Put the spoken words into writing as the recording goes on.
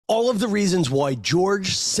all of the reasons why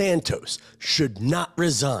George Santos should not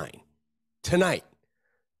resign tonight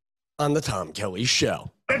on the Tom Kelly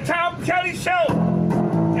Show. The Tom Kelly Show.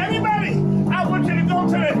 Everybody, I want you to go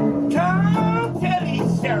to the Tom Kelly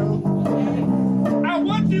Show. I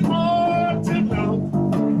want you all to know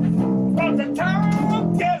about the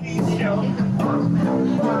Tom Kelly Show.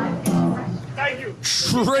 Thank you.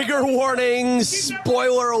 Trigger warning,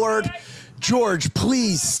 spoiler alert. George,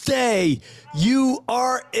 please stay. You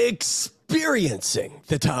are experiencing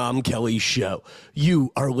the Tom Kelly Show.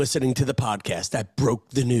 You are listening to the podcast that broke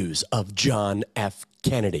the news of John F.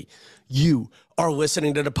 Kennedy. You are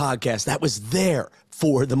listening to the podcast that was there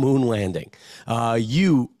for the moon landing.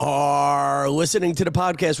 You are listening to the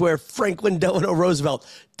podcast where Franklin Delano Roosevelt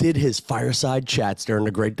did his fireside chats during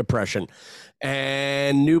the Great Depression.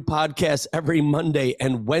 And new podcasts every Monday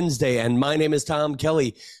and Wednesday. And my name is Tom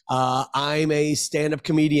Kelly. I'm a stand-up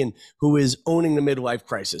comedian who is owning the midlife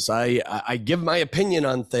crisis. I give my opinion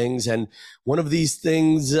on things, and one of these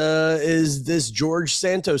things is this George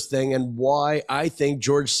Santos thing and why I think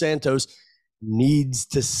George Santos needs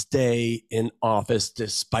to stay in office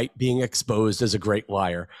despite being exposed as a great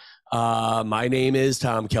liar. My name is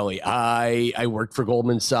Tom Kelly. I worked for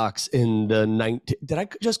Goldman Sachs in the did I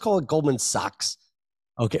just call it Goldman Sachs?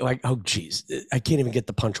 Okay, like, oh geez, I can't even get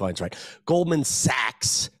the punchlines right. Goldman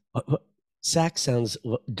Sachs. Sachs sounds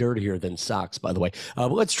dirtier than socks, by the way.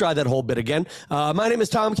 But let's try that whole bit again. My name is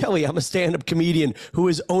Tom Kelly. I'm a stand-up comedian who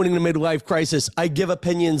is owning the midlife crisis. I give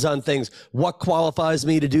opinions on things. What qualifies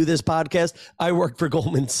me to do this podcast? I worked for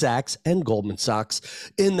Goldman Sachs and Goldman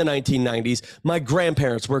Sachs in the 1990s. My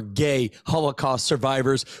grandparents were gay Holocaust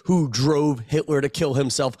survivors who drove Hitler to kill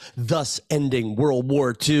himself, thus ending World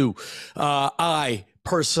War II. I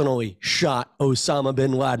personally shot Osama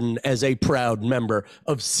bin Laden as a proud member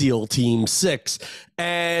of SEAL Team 6.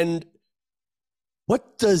 And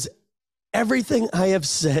what does everything I have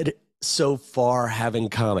said so far have in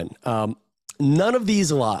common? None of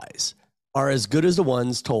these lies are as good as the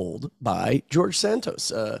ones told by George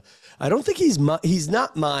Santos. I don't think he's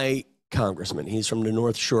not my congressman. He's from the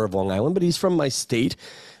North Shore of Long Island, but he's from my state.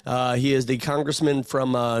 He is the congressman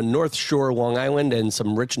from North Shore, Long Island, and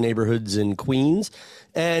some rich neighborhoods in Queens.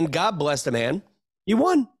 And God bless the man. He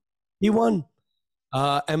won. He won.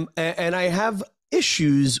 And I have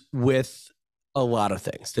issues with a lot of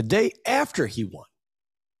things. The day after he won,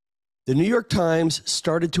 the New York Times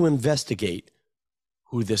started to investigate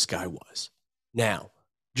who this guy was. Now,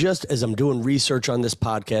 just as I'm doing research on this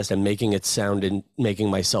podcast and making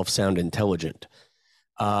myself sound intelligent,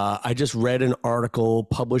 I just read an article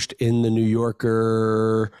published in the New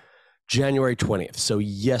Yorker January 20th. So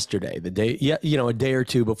yesterday, a day or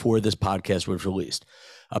two before this podcast was released.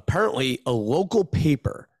 Apparently, a local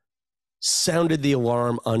paper sounded the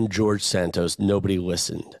alarm on George Santos. Nobody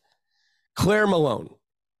listened. Claire Malone.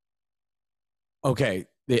 Okay,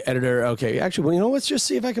 the editor. Okay, actually, well, let's just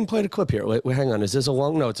see if I can play the clip here. Wait, hang on. Is this a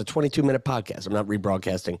long? No, it's a 22-minute podcast. I'm not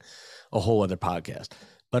rebroadcasting a whole other podcast.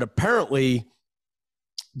 But apparently,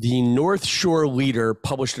 the North Shore leader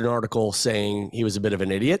published an article saying he was a bit of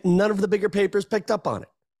an idiot. None of the bigger papers picked up on it.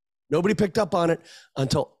 Nobody picked up on it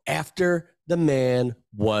until after the man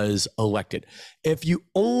was elected. If you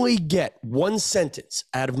only get one sentence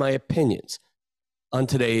out of my opinions on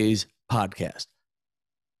today's podcast,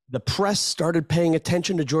 the press started paying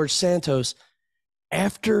attention to George Santos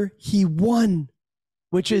after he won,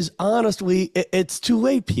 which is honestly, it's too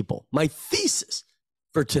late, people. My thesis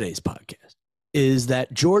for today's podcast is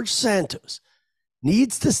that George Santos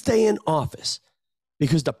needs to stay in office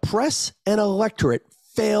because the press and electorate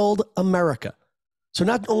failed America. So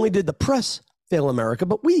not only did the press fail America,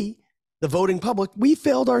 but we, the voting public, we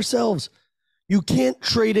failed ourselves. You can't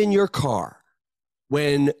trade in your car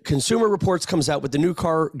when Consumer Reports comes out with the new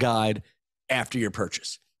car guide after your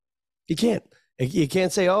purchase. You can't. You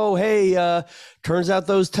can't say, oh, hey, turns out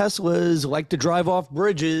those Teslas like to drive off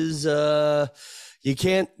bridges. You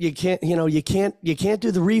can't do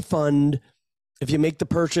the refund if you make the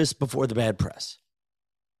purchase before the bad press.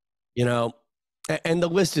 And the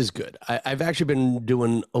list is good. I've actually been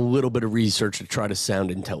doing a little bit of research to try to sound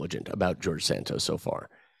intelligent about George Santos so far.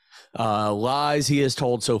 Lies he has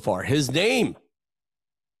told so far. His name.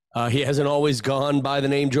 He hasn't always gone by the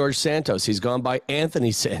name George Santos. He's gone by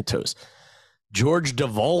Anthony Santos. George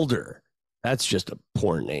DeValder. That's just a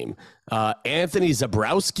poor name. Anthony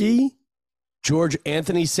Zabrowski. George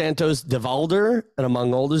Anthony Santos DeValder. And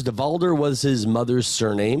among others, DeValder was his mother's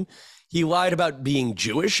surname. He lied about being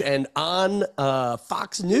Jewish. And on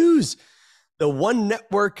Fox News, the one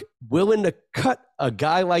network willing to cut a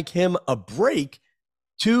guy like him a break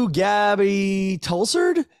to Gabby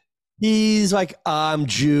Tulsard. He's like, I'm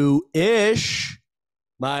Jewish.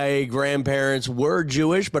 My grandparents were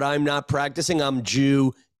Jewish, but I'm not practicing. I'm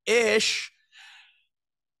Jewish.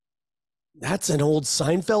 That's an old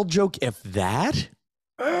Seinfeld joke, if that.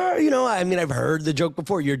 I've heard the joke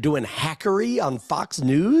before. You're doing hackery on Fox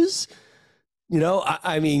News.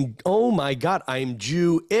 Oh my God, I'm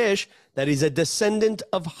Jewish. That he's a descendant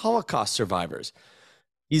of Holocaust survivors.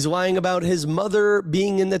 He's lying about his mother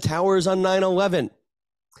being in the towers on 9/11.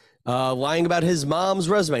 Lying about his mom's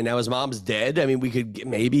resume. Now his mom's dead. We could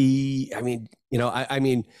maybe,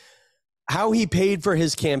 how he paid for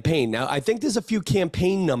his campaign. Now, I think there's a few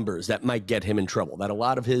campaign numbers that might get him in trouble, that a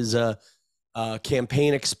lot of his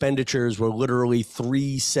campaign expenditures were literally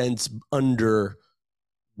 3 cents under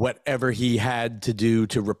whatever he had to do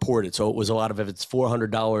to report it. So it was a lot of, if it's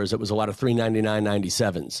 $400, it was a lot of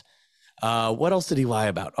 $399.97s. What else did he lie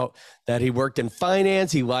about? Oh, that he worked in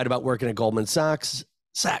finance. He lied about working at Goldman Sachs.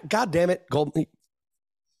 God damn it, Goldman.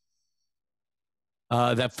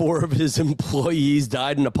 That 4 of his employees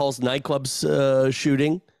died in a Pulse nightclub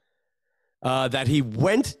shooting. That he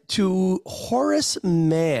went to Horace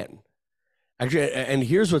Mann. Actually, and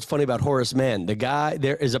here's what's funny about Horace Mann. The guy,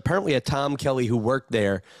 there is apparently a Tom Kelly who worked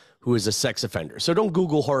there who is a sex offender. So don't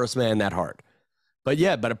Google Horace Mann that hard.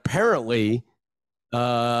 But apparently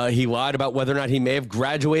he lied about whether or not he may have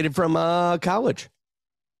graduated from college.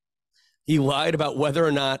 He lied about whether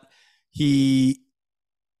or not he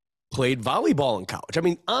played volleyball in college.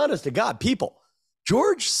 Honest to God, people,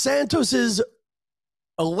 George Santos's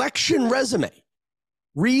election resume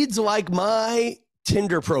reads like my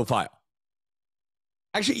Tinder profile.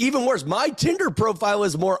 Actually, even worse, my Tinder profile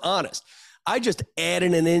is more honest. I just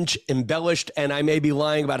added an inch, embellished, and I may be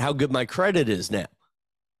lying about how good my credit is now.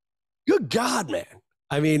 Good God, man.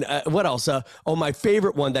 What else? My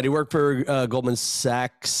favorite one, that he worked for Goldman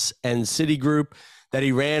Sachs and Citigroup, that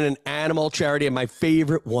he ran an animal charity, and my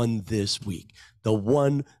favorite one this week, the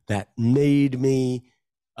one that made me,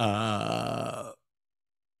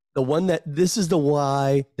 this is the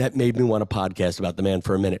why that made me want to podcast about the man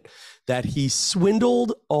for a minute, that he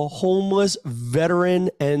swindled a homeless veteran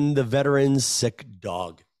and the veteran's sick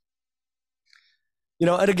dog.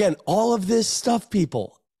 And again, all of this stuff,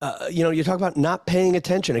 people, you talk about not paying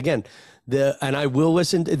attention. Again, and I will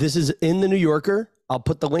listen. This is in the New Yorker. I'll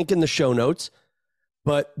put the link in the show notes.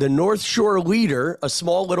 But the North Shore Leader,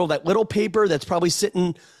 that little paper that's probably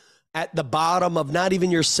sitting at the bottom of not even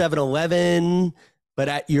your 7-Eleven, but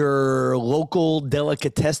at your local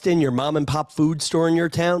delicatessen, your mom and pop food store in your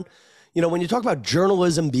town. When you talk about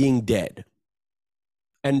journalism being dead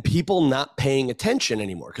and people not paying attention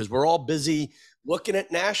anymore because we're all busy looking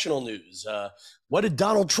at national news. What did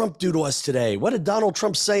Donald Trump do to us today? What did Donald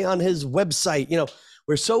Trump say on his website?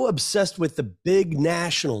 We're so obsessed with the big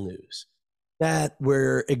national news that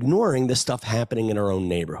we're ignoring the stuff happening in our own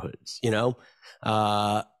neighborhoods, and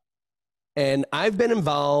I've been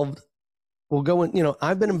involved.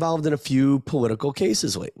 I've been involved in a few political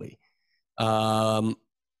cases lately. Hang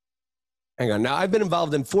on. Now, I've been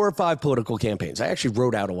involved in 4 or 5 political campaigns. I actually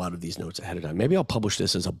wrote out a lot of these notes ahead of time. Maybe I'll publish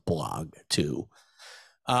this as a blog too.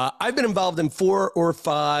 I've been involved in 4 or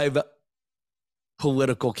 5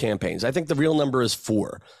 political campaigns. I think the real number is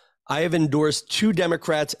 4. I have endorsed 2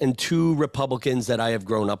 Democrats and 2 Republicans that I have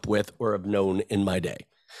grown up with or have known in my day.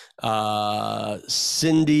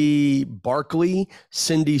 Cindy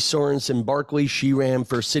Sorensen Barkley, she ran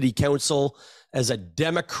for city council as a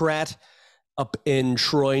Democrat up in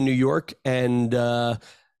Troy, New York. And there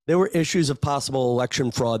were issues of possible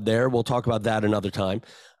election fraud there. We'll talk about that another time.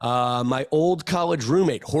 My old college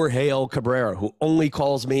roommate, Jorge L. Cabrera, who only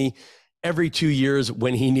calls me every 2 years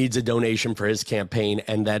when he needs a donation for his campaign.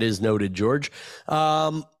 And that is noted, George.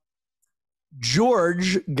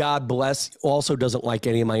 George, God bless, also doesn't like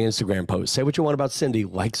any of my Instagram posts. Say what you want about Cindy,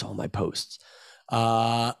 likes all my posts.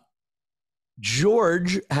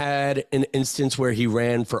 George had an instance where he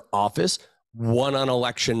ran for office, won on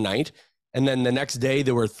election night, and then the next day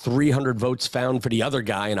there were 300 votes found for the other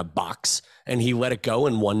guy in a box, and he let it go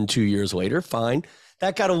and won 2 years later. Fine.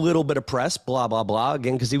 That got a little bit of press, blah, blah, blah,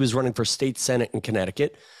 again, because he was running for state senate in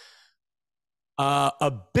Connecticut.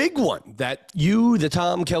 A big one that you, the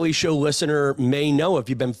Tom Kelly Show listener, may know if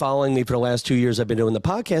you've been following me for the last 2 years I've been doing the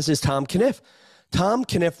podcast is Tom Kenniff. Tom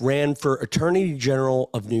Kenniff ran for Attorney General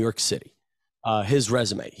of New York City. His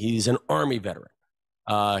resume, he's an Army veteran.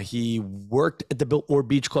 He worked at the Biltmore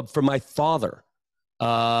Beach Club for my father.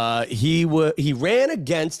 He ran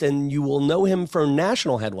against, and you will know him from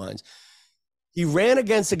national headlines, he ran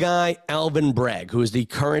against a guy, Alvin Bragg, who is the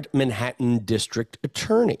current Manhattan District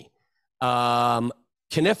Attorney.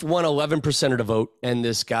 Kenniff won 11% of the vote, and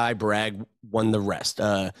this guy, Bragg, won the rest.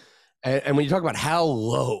 And when you talk about how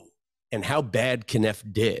low and how bad Kenniff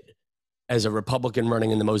did as a Republican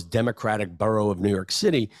running in the most Democratic borough of New York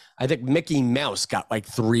City, I think Mickey Mouse got like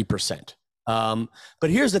 3%. But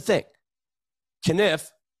here's the thing.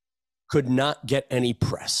 Kenniff could not get any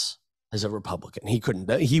press as a Republican. He couldn't.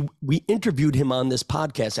 We interviewed him on this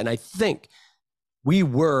podcast, and I think we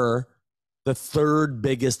were the third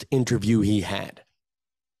biggest interview he had.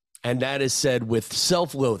 And that is said with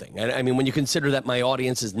self-loathing. And I mean, when you consider that my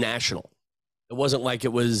audience is national, it wasn't like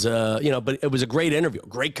it was, but it was a great interview, a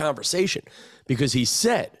great conversation, because he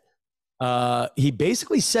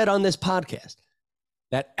basically said on this podcast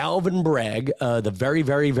that Alvin Bragg, the very,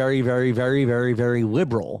 very, very, very, very, very, very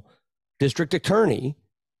liberal district attorney,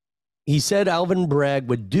 he said Alvin Bragg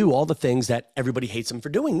would do all the things that everybody hates him for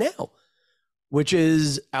doing now, which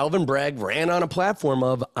is Alvin Bragg ran on a platform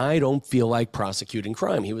of, I don't feel like prosecuting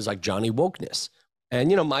crime. He was like Johnny Wokeness. And,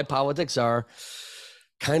 my politics are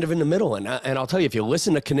kind of in the middle. And I'll tell you, if you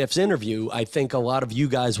listen to Kenniff's interview, I think a lot of you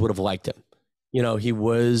guys would have liked him. He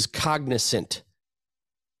was cognizant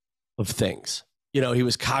of things. He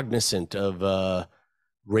was cognizant of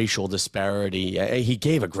racial disparity. He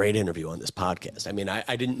gave a great interview on this podcast. I mean,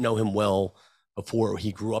 I didn't know him well before.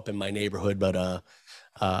 He grew up in my neighborhood, but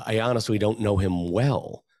I honestly don't know him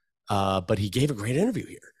well. But he gave a great interview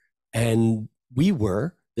here. And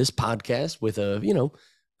this podcast with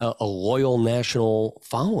a loyal national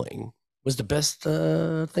following was the best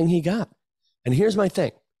thing he got. And here's my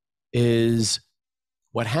thing is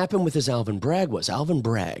what happened with his Alvin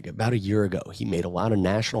Bragg about a year ago, he made a lot of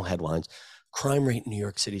national headlines. Crime rate in New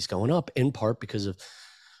York City is going up in part because of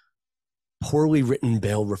poorly written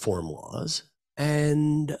bail reform laws.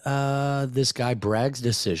 And this guy Bragg's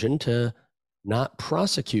decision to not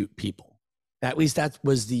prosecute people. At least that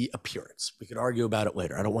was the appearance. We could argue about it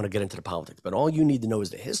later. I don't want to get into the politics, but all you need to know is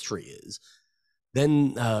the history is.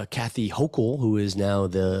 Then Kathy Hochul, who is now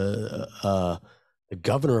the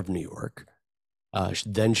governor of New York,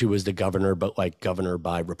 then she was the governor, but like governor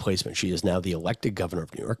by replacement. She is now the elected governor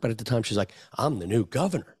of New York. But at the time, she's like, I'm the new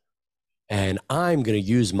governor, and I'm going to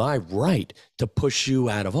use my right to push you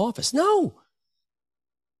out of office. No.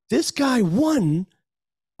 This guy won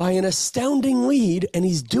by an astounding lead, and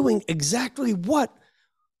he's doing exactly what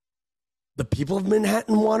the people of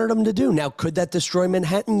Manhattan wanted him to do. Now, could that destroy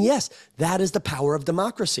Manhattan? Yes. That is the power of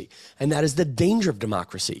democracy, and that is the danger of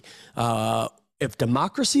democracy. If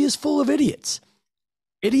democracy is full of idiots,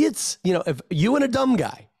 if you and a dumb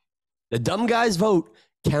guy, the dumb guy's vote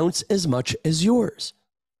counts as much as yours.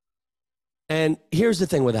 And here's the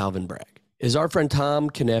thing with Alvin Bragg, is our friend Tom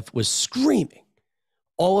Kenniff was screaming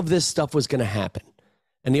all of this stuff was going to happen.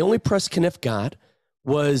 And the only press Kenniff got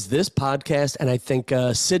was this podcast, and I think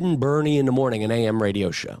Sid and Bernie in the morning, an AM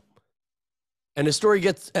radio show. And the story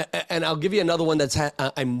gets, and I'll give you another one that's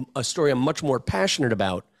a story I'm much more passionate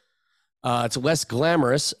about. It's less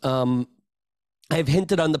glamorous. I've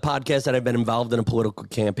hinted on the podcast that I've been involved in a political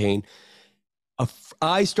campaign.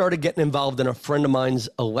 I started getting involved in a friend of mine's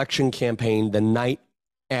election campaign the night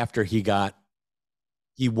after he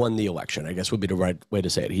won the election, I guess would be the right way to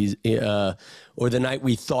say it. Or the night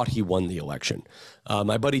we thought he won the election.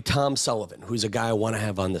 My buddy Tom Sullivan, who's a guy I want to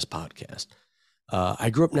have on this podcast. I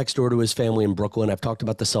grew up next door to his family in Brooklyn. I've talked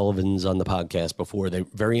about the Sullivans on the podcast before. They're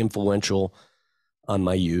very influential on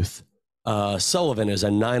my youth. Sullivan is a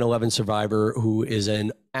 9/11 survivor who is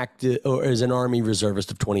an Army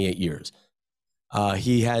reservist of 28 years.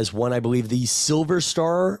 He has won, I believe, the Silver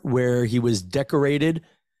Star, where he was decorated.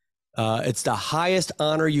 It's the highest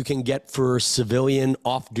honor you can get for civilian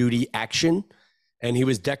off-duty action. And he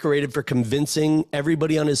was decorated for convincing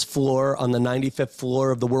everybody on his floor, on the 95th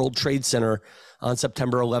floor of the World Trade Center on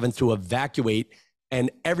September 11th, to evacuate.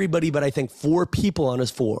 And everybody but I think 4 people on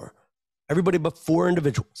his floor, everybody but 4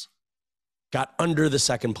 individuals, got under the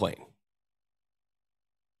second plane.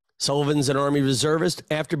 Sullivan's an Army reservist.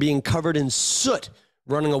 After being covered in soot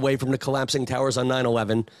running away from the collapsing towers on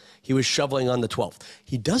 9/11, he was shoveling on the 12th.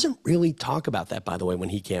 He doesn't really talk about that, by the way, when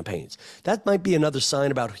he campaigns. That might be another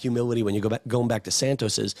sign about humility when you going back to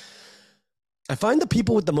Santos is, I find the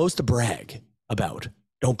people with the most to brag about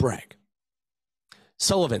don't brag.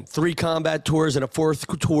 Sullivan, 3 combat tours and a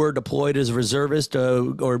 4th tour deployed as a reservist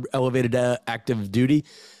or elevated to active duty.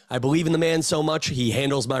 I believe in the man so much, he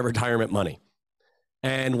handles my retirement money.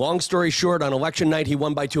 And long story short, on election night, he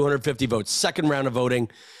won by 250 votes. Second round of voting,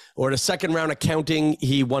 or the second round of counting,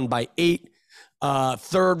 he won by 8.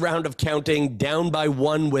 Third round of counting, down by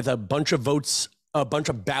 1 with a bunch of votes, a bunch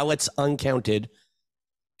of ballots uncounted.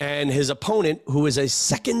 And his opponent, who is a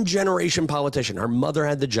second-generation politician, her mother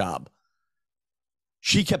had the job.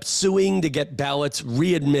 She kept suing to get ballots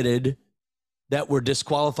readmitted that were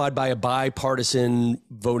disqualified by a bipartisan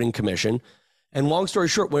voting commission. And long story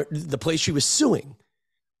short, the place she was suing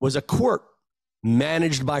was a court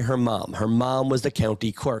managed by her mom. Her mom was the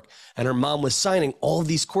county clerk, and her mom was signing all of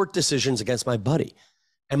these court decisions against my buddy.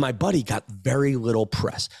 And my buddy got very little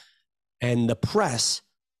press. And the press,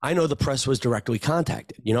 I know the press was directly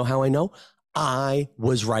contacted. You know how I know? I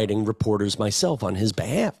was writing reporters myself on his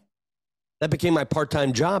behalf. That became my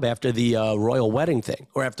part-time job after the royal wedding thing,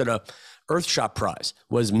 or after the Earthshot Prize,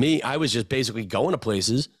 was me. I was just basically going to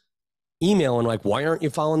places, emailing like, why aren't you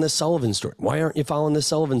following this Sullivan story? Why aren't you following this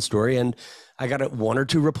Sullivan story? And I got one or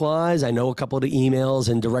two replies. I know a couple of the emails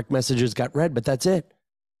and direct messages got read, but that's it.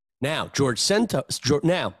 Now, George Santos,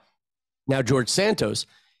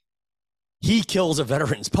 he kills a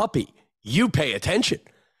veteran's puppy. You pay attention.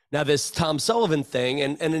 Now, this Tom Sullivan thing,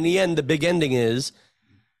 and in the end, the big ending is,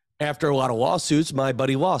 after a lot of lawsuits, my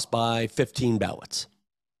buddy lost by 15 ballots.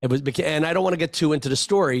 And I don't want to get too into the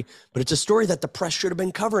story, but it's a story that the press should have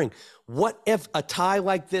been covering. What if a tie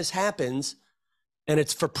like this happens and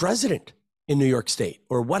it's for president in New York State?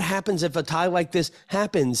 Or what happens if a tie like this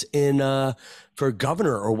happens for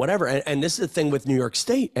governor or whatever? And this is the thing with New York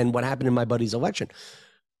State and what happened in my buddy's election.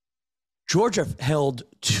 Georgia held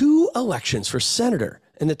 2 elections for senator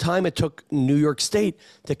in the time it took New York State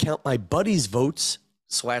to count my buddy's votes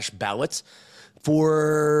 / ballots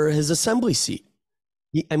for his assembly seat.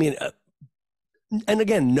 And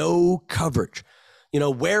again, no coverage.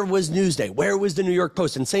 Where was Newsday? Where was the New York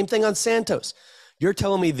Post? And same thing on Santos. You're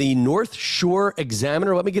telling me the North Shore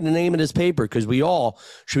Examiner, let me get the name of this paper because we all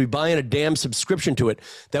should be buying a damn subscription to it,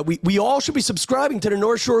 that we all should be subscribing to the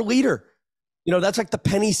North Shore Leader. That's like the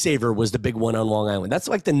Penny Saver was the big one on Long Island. That's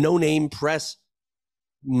like the no-name press.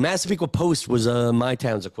 Massive Equal Post was my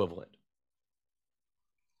town's equivalent.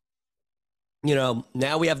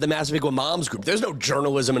 Now we have the Massive Equal Moms group. There's no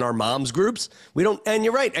journalism in our moms groups. We don't, and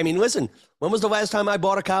you're right. I mean, listen, when was the last time I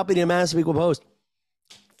bought a copy of the Massive Equal Post?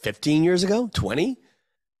 15 years ago? 20?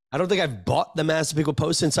 I don't think I've bought the Massive Equal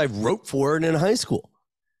Post since I wrote for it in high school.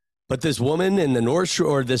 But this woman in the North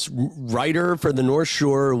Shore, or this writer for the North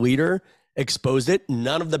Shore Leader, exposed it.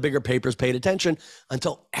 None of the bigger papers paid attention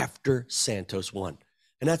until after Santos won.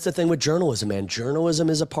 And that's the thing with journalism, man.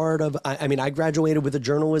 Journalism is a part of, I graduated with a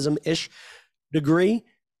journalism-ish degree,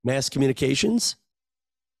 mass communications,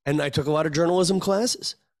 and I took a lot of journalism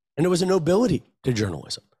classes, and there was a nobility to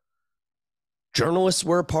journalism. Journalists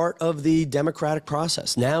were a part of the democratic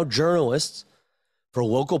process. Now journalists for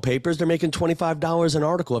local papers, they're making $25 an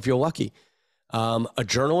article if you're lucky. A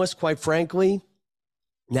journalist, quite frankly,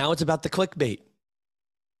 now it's about the clickbait.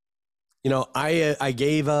 I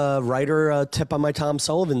gave a writer a tip on my Tom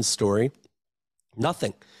Sullivan story.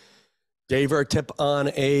 Nothing. Gave her a tip on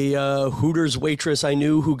a Hooters waitress I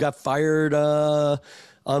knew who got fired on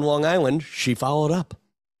Long Island. She followed up.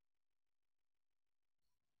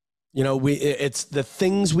 It's the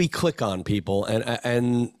things we click on, people,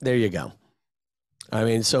 and there you go.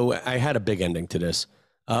 So I had a big ending to this.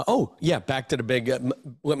 Back to the big.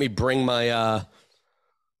 Let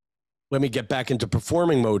me get back into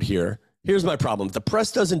performing mode here. Here's my problem. If the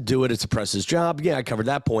press doesn't do it, it's the press's job. Yeah, I covered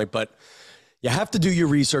that point, but you have to do your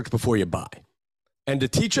research before you buy. And to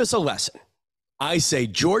teach us a lesson, I say,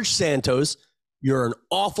 George Santos, you're an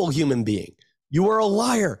awful human being. You are a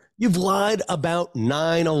liar. You've lied about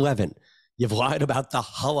 9/11. You've lied about the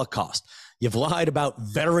Holocaust. You've lied about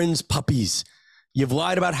veterans' puppies. You've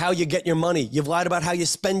lied about how you get your money. You've lied about how you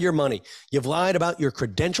spend your money. You've lied about your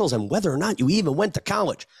credentials and whether or not you even went to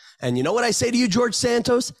college. And you know what I say to you, George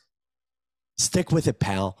Santos? Stick with it,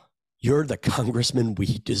 pal. You're the congressman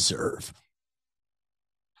we deserve.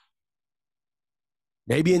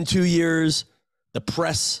 Maybe in 2 years, the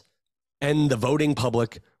press and the voting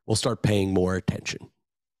public will start paying more attention.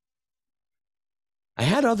 I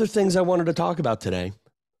had other things I wanted to talk about today.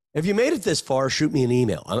 If you made it this far, shoot me an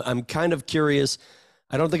email. I'm kind of curious.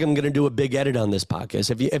 I don't think I'm going to do a big edit on this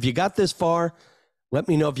podcast. If you got this far, let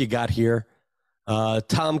me know if you got here.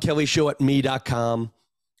 TomKellyShow@me.com.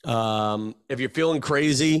 If you're feeling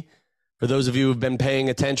crazy, for those of you who've been paying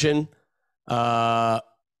attention, the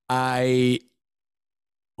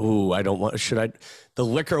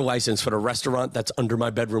liquor license for the restaurant that's under my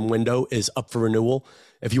bedroom window is up for renewal.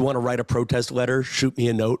 If you want to write a protest letter, shoot me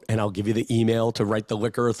a note and I'll give you the email to write the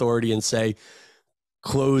liquor authority and say,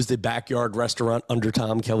 close the backyard restaurant under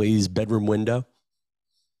Tom Kelly's bedroom window.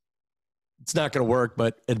 It's not going to work,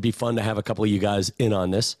 but it'd be fun to have a couple of you guys in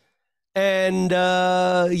on this. And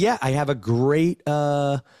I have a great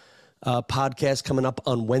podcast coming up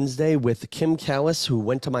on Wednesday with Kim Callis, who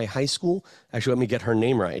went to my high school. Actually, let me get her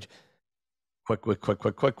name right. Quick.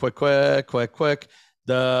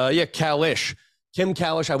 Callish. Kim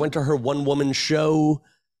Kalish, I went to her one-woman show,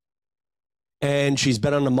 and she's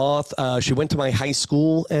been on the Moth. She went to my high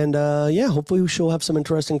school, and yeah, hopefully she'll have some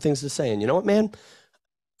interesting things to say. And you know what, man?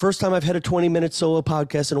 First time I've had a 20-minute solo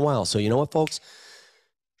podcast in a while. So you know what, folks?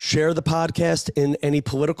 Share the podcast in any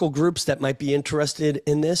political groups that might be interested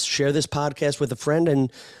in this. Share this podcast with a friend.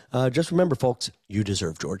 And just remember, folks, you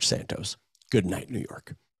deserve George Santos. Good night, New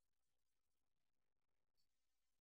York.